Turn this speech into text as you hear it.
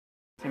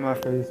my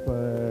face, but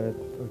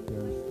okay,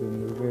 I'll just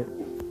move it.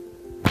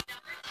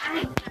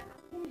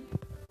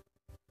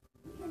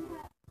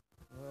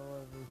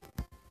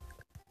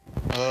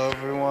 Hello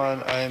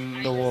everyone,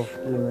 I'm the Wolf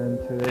Gamer, and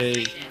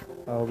today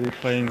I'll be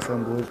playing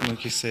some Bloons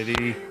Monkey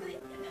City.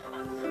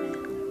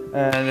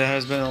 And it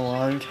has been a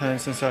long time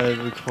since I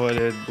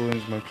recorded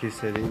Bloons Monkey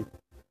City.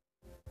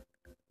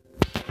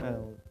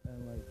 And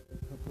like a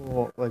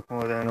couple, like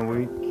more than a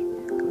week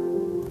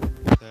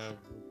that I've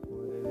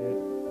recorded it.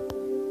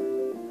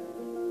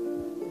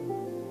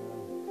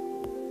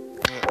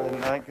 But I'm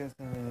not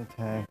getting any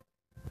attack.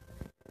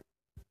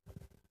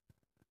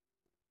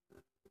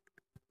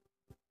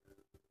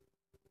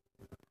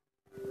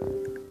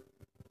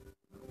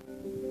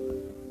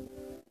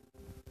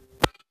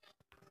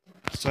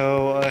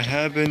 So I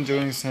have been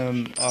doing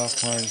some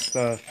offline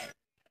stuff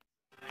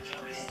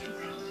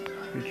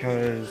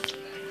because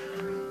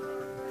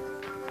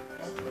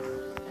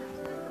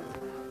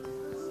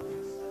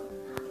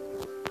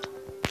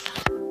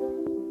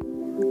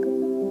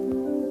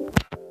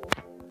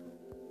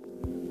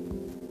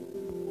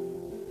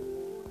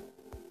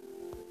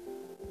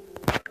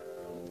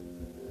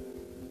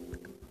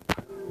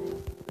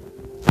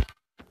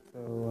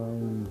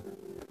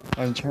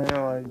I'm trying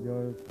to like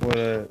go for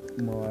the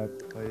mod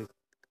place.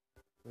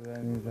 So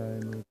that means I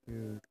need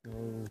to go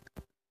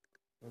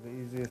for the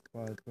easiest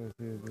spot. So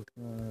here, this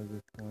one or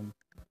this one.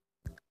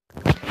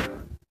 So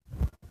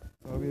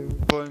I'll be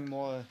recording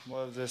more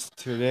of this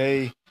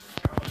today.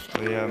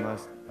 So yeah,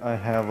 I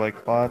have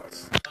like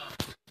bots.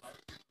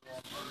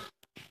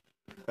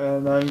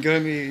 And I'm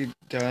gonna be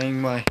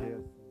dyeing my hair.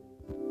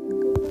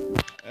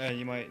 And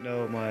you might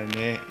know my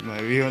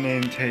real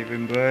name,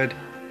 Taven Bird.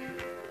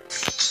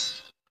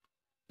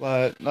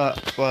 But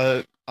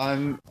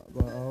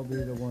I'll be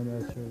the one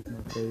that shows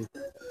my face.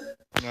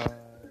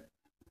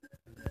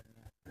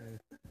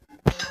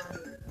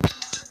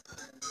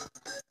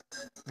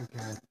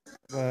 Okay.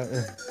 But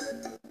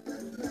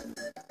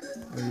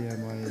yeah,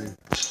 my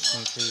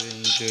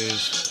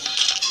ranges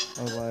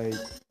are like.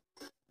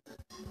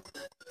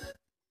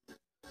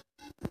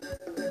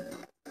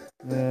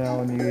 Then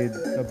I'll need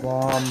the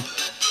bomb,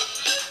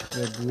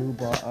 the blue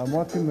bomb. I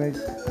want to make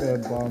the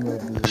bomb of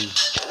blue.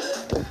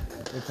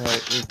 If I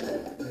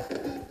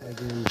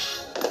do.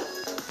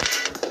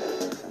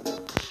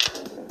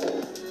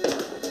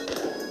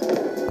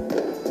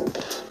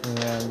 And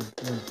I'm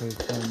going to place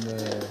on the.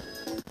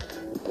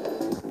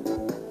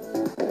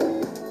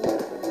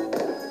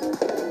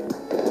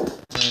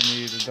 I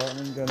need a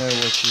Dartman gunner,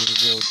 which is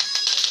real.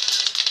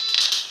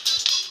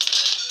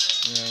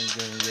 And I'm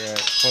gonna get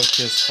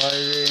focus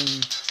firing.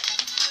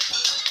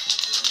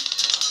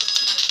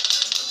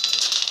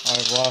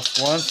 I've lost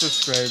one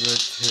subscriber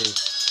too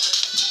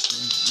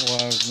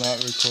while I was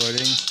not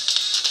recording.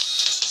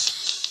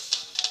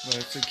 But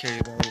it's okay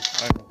though.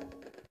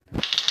 I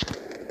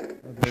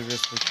believe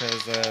it's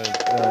because of the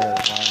long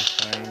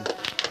time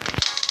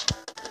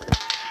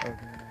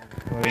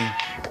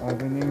I've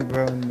been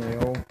ingrown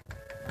nail,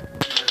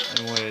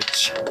 in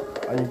which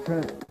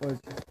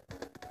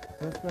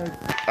just like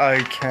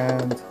I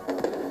can't.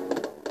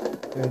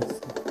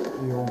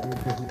 You won't be able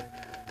to hear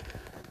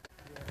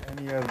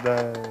any of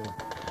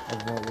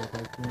what we're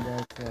talking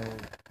about, so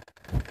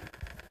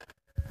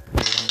we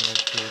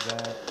won't do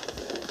that.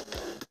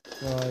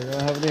 So I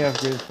don't have any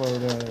upgrades for the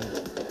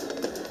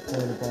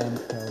bomb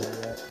tower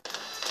yet.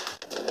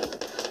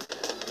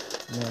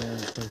 No, I'm going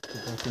to put the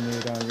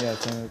buccaneer down. Yeah,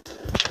 it's going to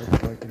put the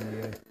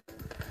buccaneer.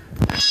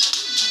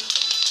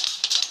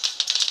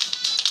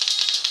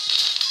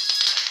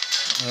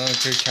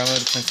 Okay, camera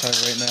defense side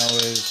right now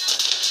is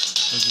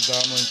the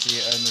dog monkey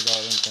and the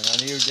dog monkey.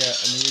 I need to get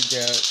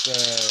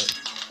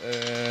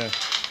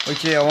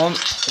okay, when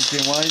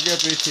I get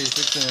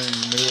BT6 and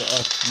new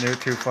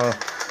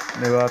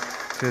up to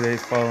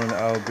today's phone,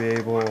 I'll be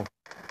able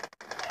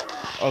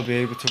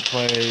to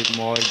play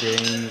more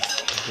games,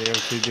 be able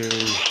to do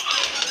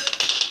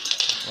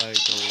like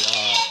a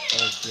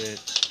lot of it.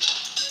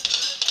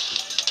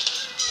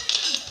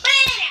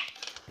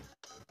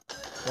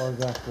 What was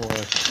that for?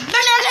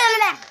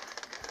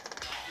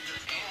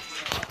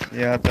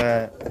 Yeah,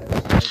 that. I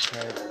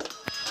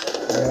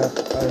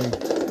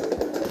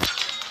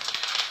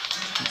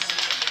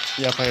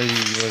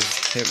was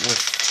hit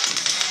with.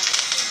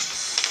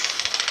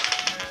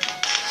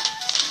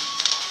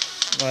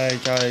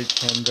 Like, I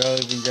can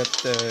barely even get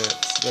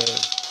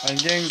I'm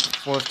getting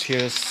 4th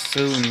tier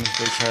soon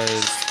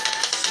because.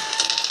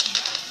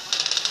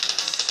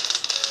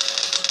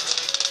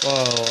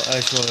 Well,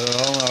 actually,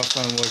 the only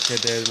offline work I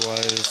did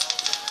was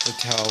the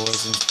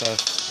towers and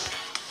stuff.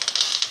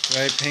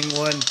 Right,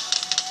 Penguin?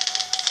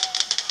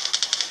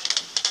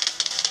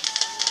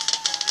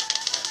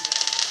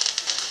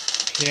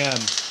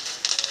 PM.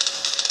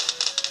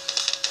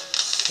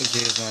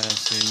 Okay, it's not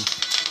answering.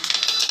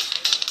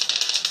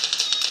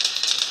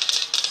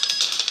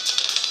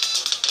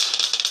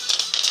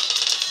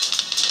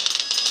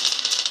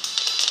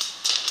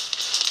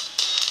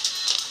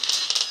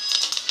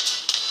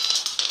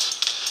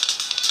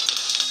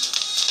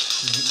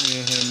 Me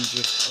and him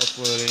just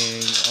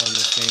uploading on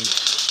the thing.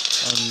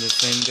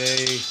 same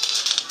day,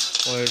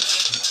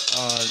 which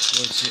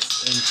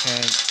in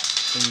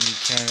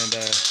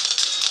Canada,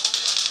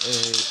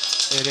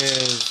 it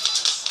is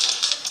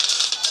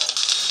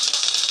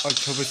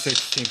October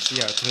 16th.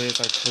 Yeah, today is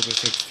October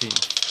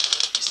 16th.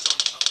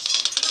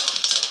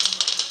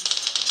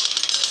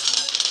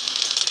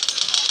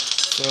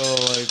 So,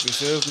 like,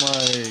 this is my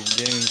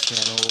gaming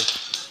channel.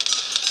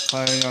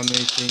 Planning on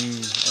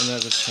making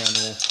another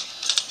channel.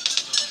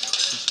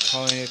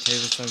 Calling it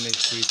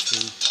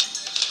Taven7832.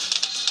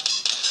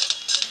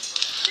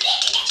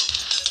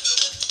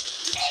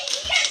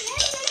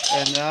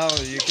 And now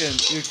you can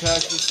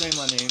actually say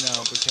my name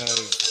now because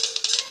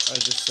I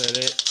just said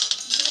it.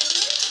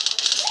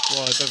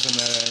 Well, it doesn't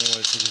matter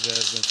anyway because it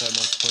has been said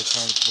multiple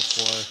times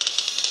before.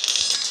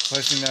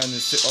 Placing down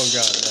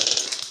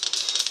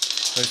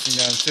placing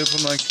down Super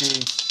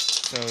Monkey.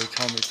 So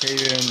call me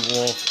Taven,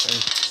 Wolf,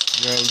 and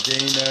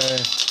Rogainer,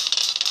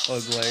 or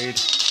Blade.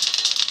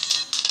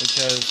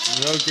 Because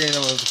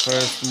Rogainer was the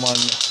first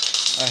one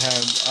I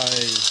had.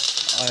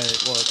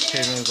 Well,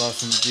 Taven is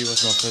Awesome G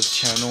was my first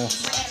channel.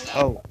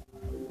 Oh.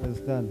 It's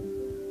done.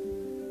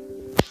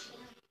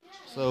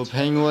 So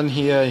Penguin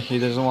here, he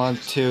doesn't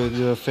want to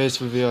do a face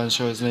reveal and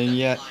show his name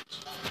yet.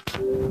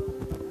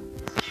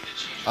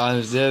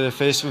 Did a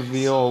face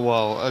reveal?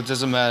 Well, it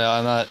doesn't matter.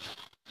 I'm not.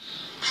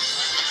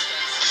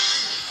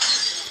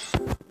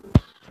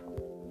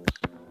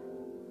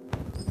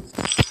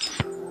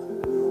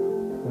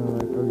 I'm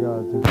like, oh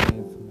god, too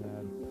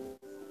mad.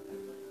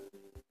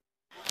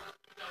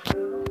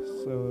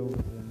 So it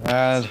was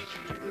mad.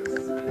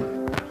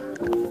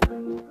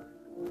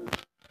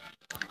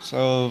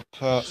 So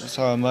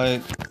I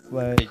might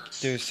like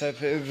do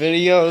separate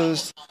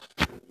videos.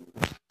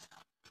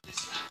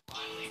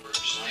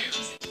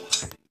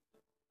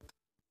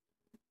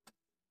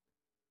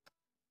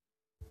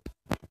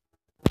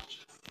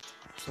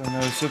 So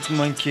no Super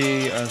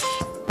Monkey, I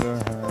still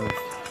have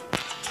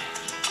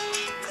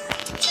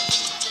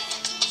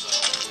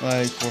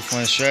like with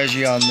my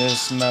strategy on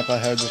this map I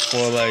had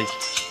before, like,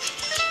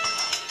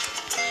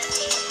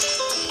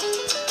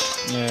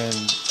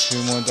 and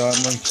 2 more Dot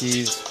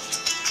Monkeys.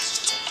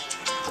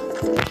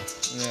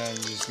 Yeah, I'm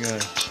just gonna.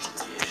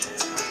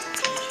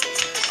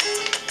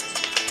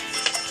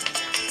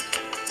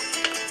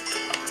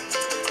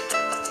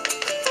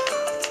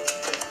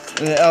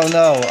 Oh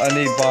no, I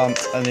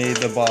need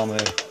the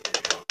bomber.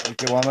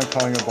 Okay, why am I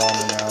calling a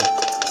bomber now?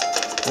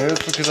 Maybe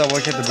it's because I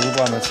work at the Blue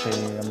Bomber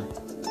Stadium.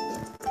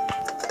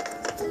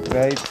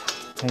 Right?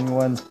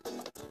 Penguin.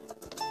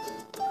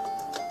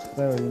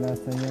 So, you're not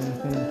saying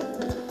anything?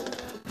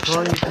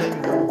 Calling you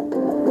Penguin.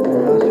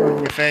 You're not showing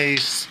your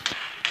face.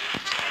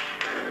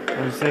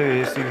 I'm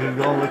serious, you can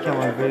go and look at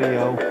my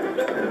video.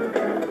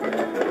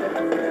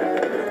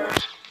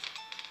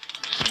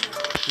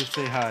 Just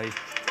say hi.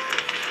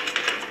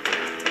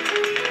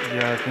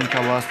 Yeah, I think I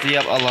lost.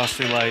 Yep, I lost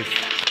your life.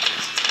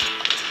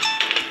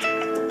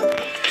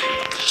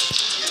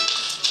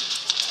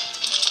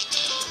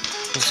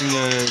 Pushing a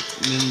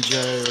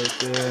ninja right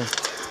there.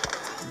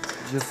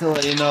 Just to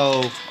let you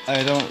know,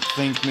 I don't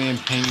think me and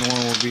Penguin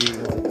will be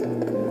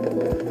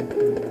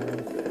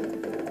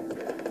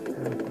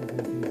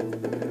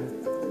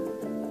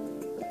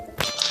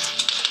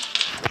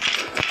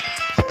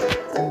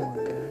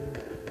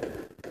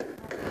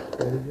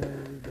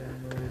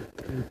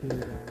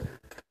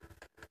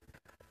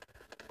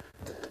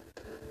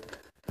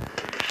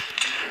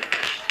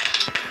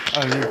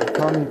oh, you can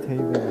call me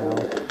Taven now.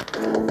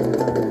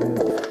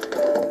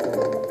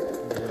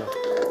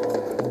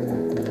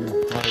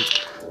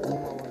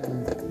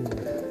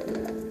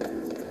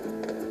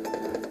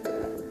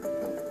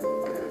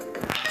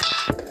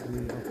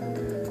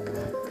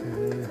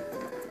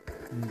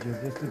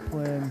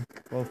 Discipline,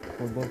 for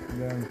both of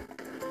them.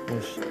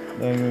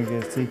 They're gonna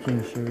get seeking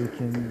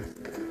shurikens.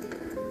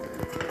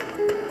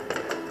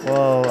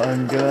 Well,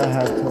 I'm gonna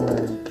have to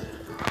learn.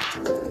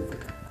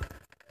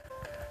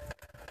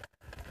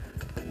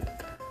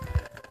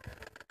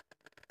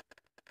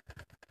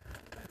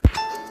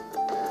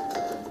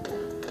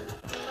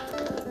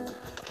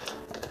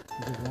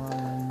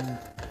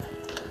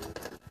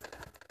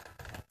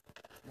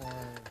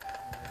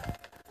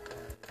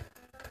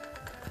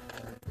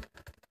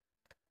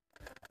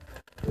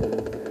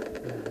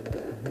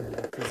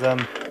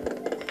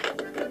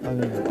 I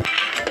mean,